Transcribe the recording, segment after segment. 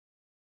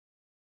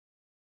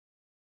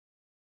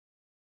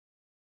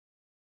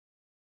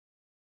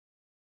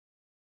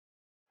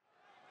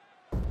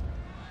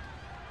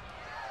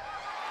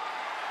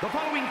The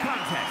following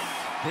contest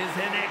is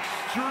an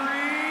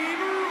Extreme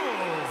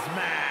Rules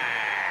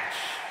match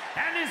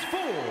and is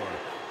for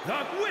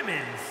the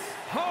Women's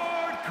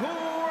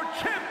Hardcore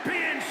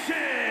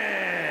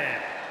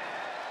Championship.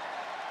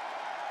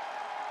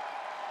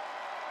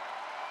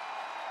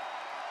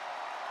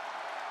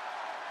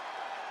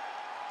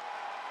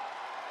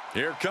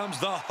 Here comes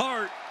the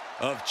heart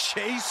of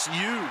Chase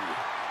U.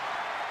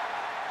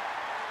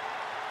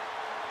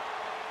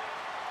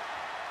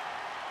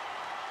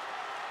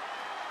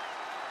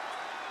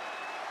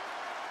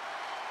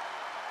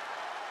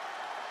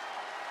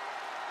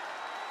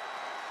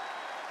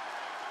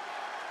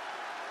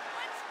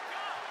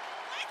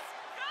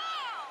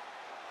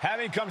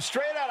 Having come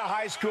straight out of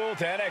high school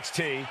to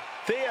NXT,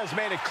 Thea has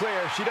made it clear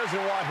she doesn't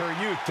want her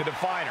youth to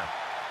define her.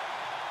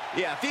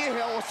 Yeah, Thea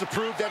wants to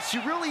prove that she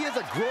really is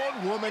a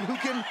grown woman who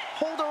can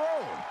hold her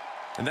own.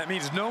 And that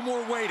means no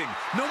more waiting,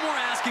 no more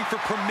asking for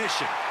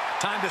permission.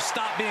 Time to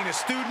stop being a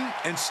student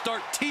and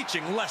start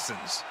teaching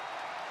lessons.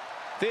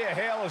 Thea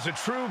Hale is a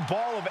true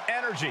ball of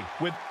energy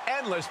with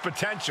endless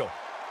potential.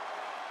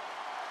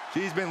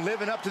 She's been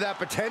living up to that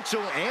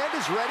potential and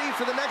is ready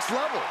for the next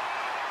level.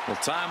 Well,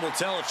 time will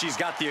tell if she's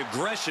got the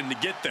aggression to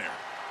get there.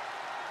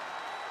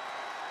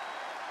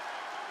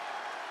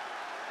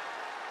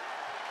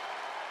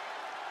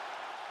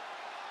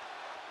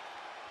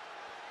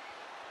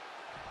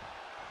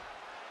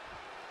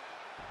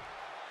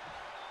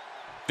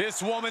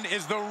 This woman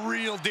is the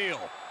real deal.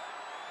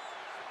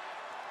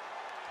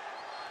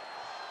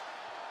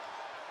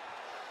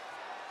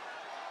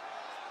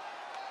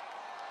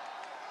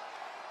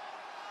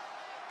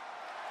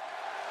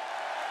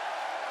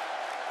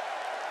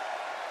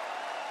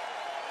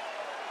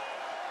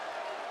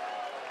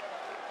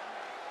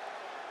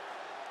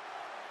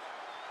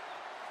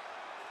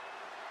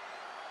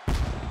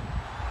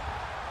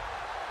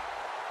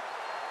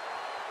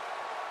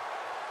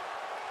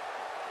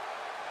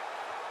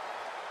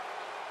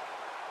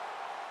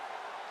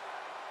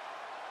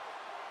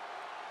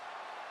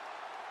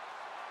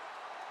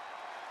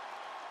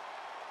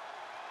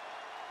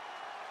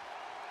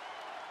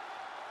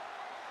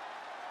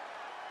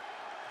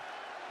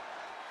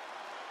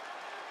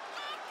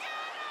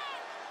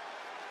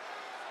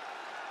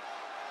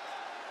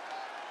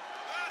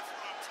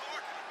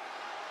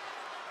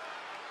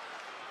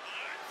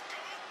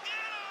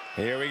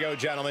 Here we go,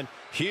 gentlemen.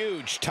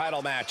 Huge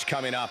title match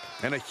coming up.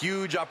 And a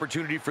huge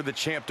opportunity for the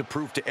champ to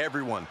prove to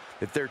everyone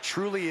that there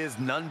truly is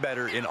none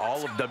better in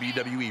all of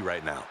WWE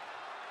right now.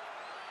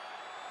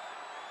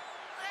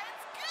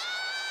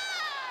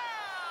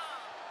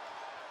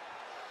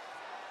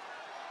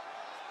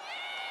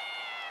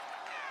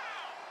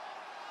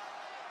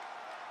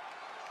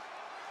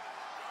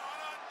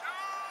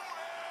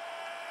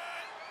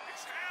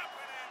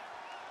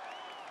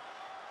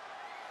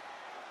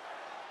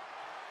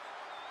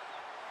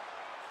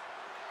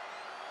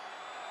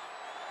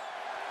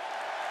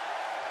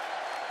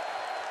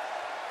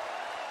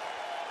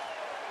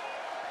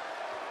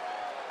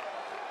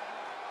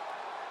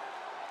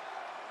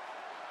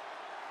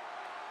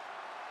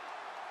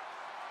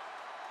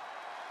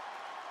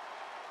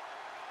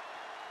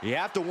 You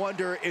have to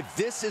wonder if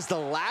this is the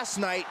last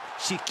night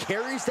she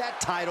carries that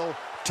title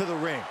to the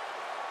ring.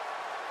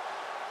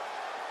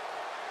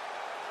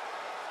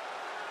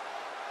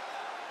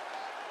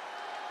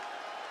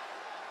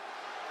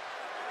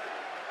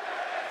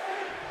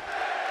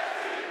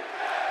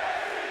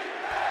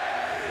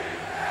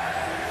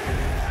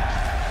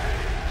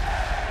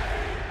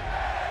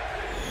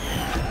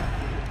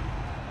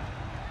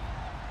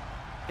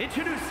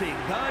 Introducing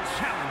the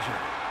challenger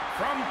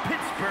from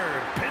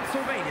Pittsburgh,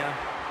 Pennsylvania,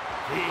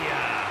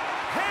 Thea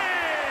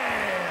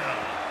Hale.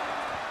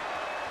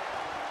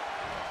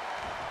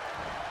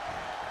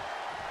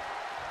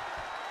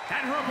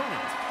 And her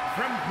opponent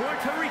from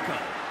Puerto Rico,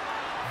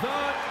 the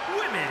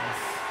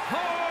Women's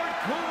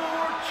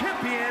Hardcore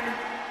Champion,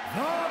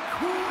 the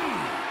Queen,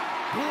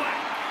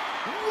 Black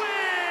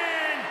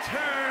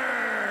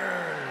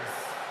Winters.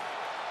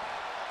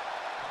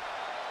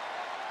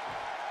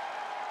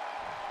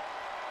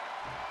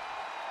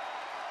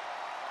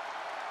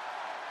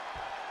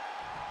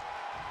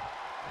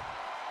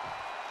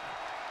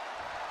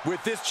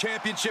 With this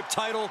championship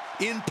title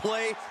in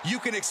play, you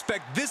can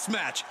expect this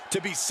match to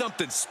be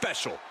something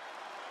special.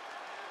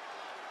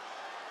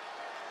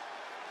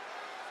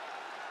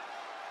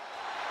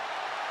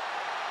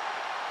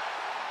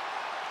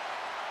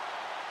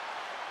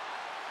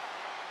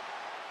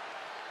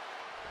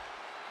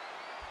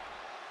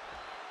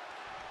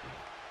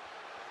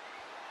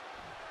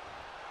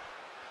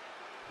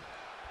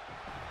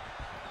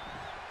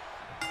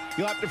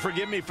 You'll have to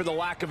forgive me for the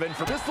lack of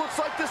information. This looks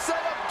like the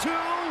setup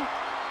to...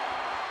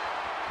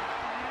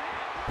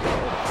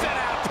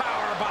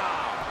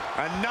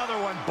 Another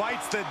one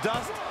bites the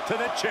dust to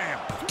the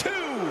champ. Two,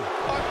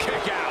 a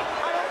kick out.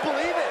 I don't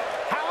believe it.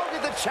 How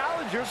did the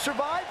challenger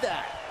survive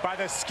that? By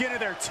the skin of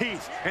their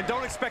teeth. And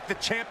don't expect the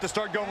champ to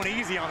start going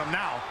easy on them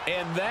now.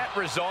 And that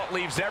result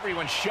leaves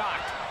everyone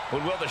shocked.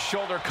 But will the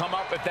shoulder come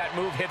up if that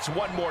move hits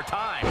one more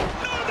time?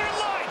 Northern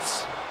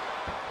Lights!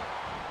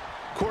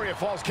 Corey, a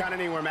false count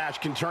anywhere match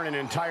can turn an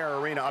entire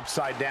arena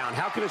upside down.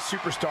 How can a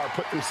superstar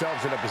put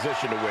themselves in a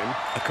position to win?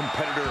 A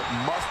competitor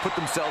must put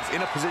themselves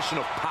in a position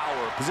of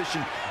power, a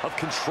position of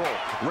control.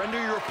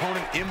 Render your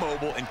opponent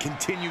immobile and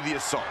continue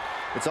the assault.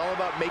 It's all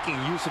about making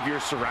use of your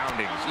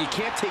surroundings. You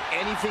can't take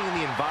anything in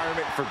the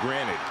environment for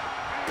granted.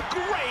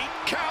 Great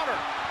counter.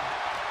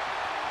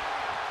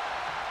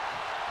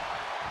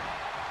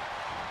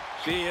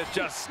 She is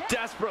just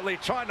desperately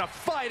trying to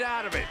fight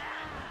out of it.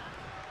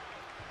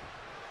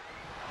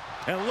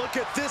 And look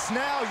at this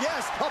now.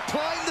 Yes,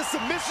 applying the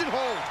submission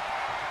hold.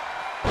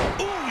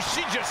 Ooh,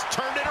 she just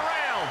turned it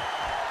around.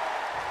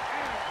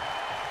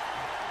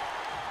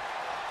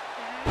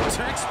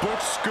 Textbook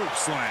scoop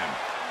slam.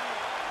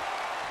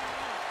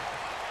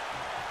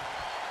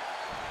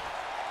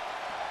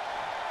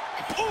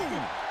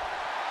 Ooh.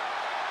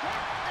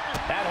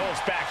 That holds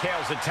back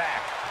Hale's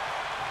attack.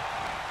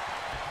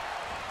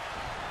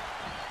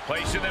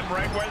 Placing them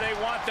right where they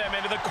want them,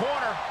 into the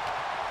corner.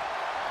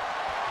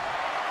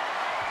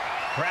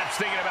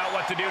 Perhaps thinking about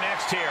what to do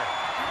next here.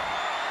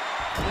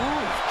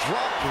 Ooh,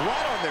 dropped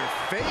right on their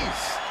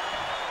face.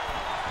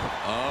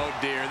 Oh,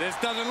 dear. This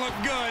doesn't look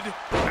good.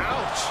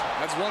 Ouch.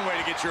 That's one way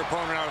to get your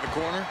opponent out of the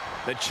corner.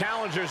 The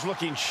challenger's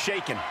looking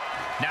shaken.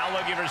 Now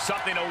looking for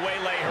something to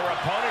waylay her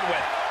opponent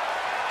with.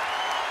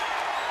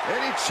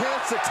 Any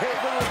chance the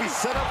table will be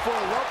set up for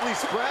a lovely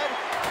spread?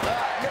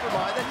 Never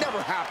mind, that never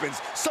happens.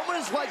 Someone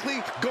is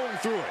likely going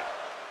through it.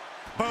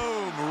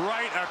 Boom,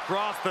 right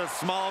across the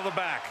small of the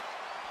back.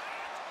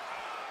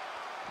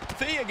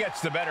 Thea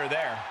gets the better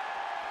there.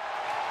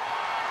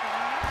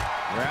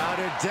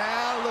 Rounded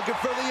down, looking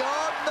for the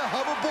arm, the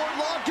hoverboard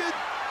lock it.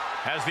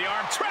 Has the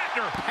arm trapped,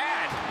 or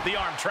had the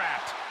arm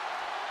trapped.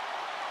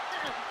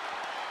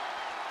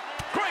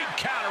 Great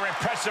counter,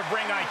 impressive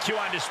ring IQ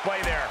on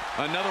display there.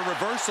 Another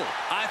reversal.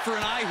 Eye for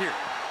an eye here.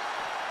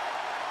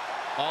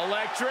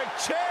 Electric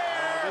chair.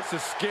 Oh, this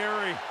is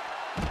scary.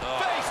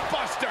 Face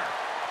buster.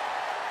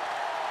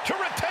 To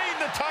retain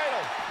the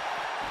title.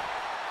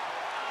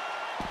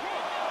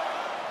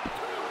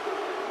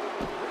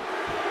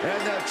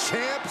 And the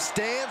champ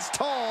stands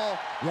tall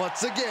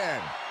once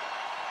again.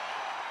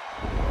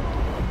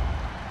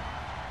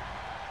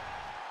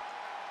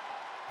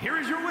 Here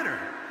is your winner,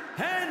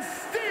 and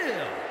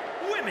still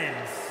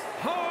Women's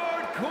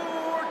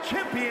Hardcore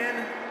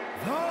Champion,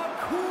 the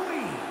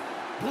Queen,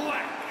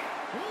 Black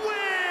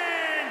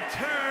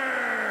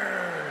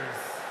Winters.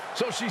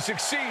 So she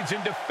succeeds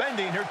in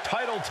defending her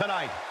title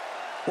tonight.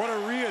 What a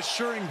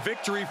reassuring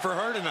victory for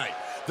her tonight.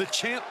 The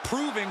champ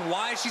proving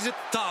why she's at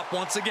the top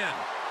once again.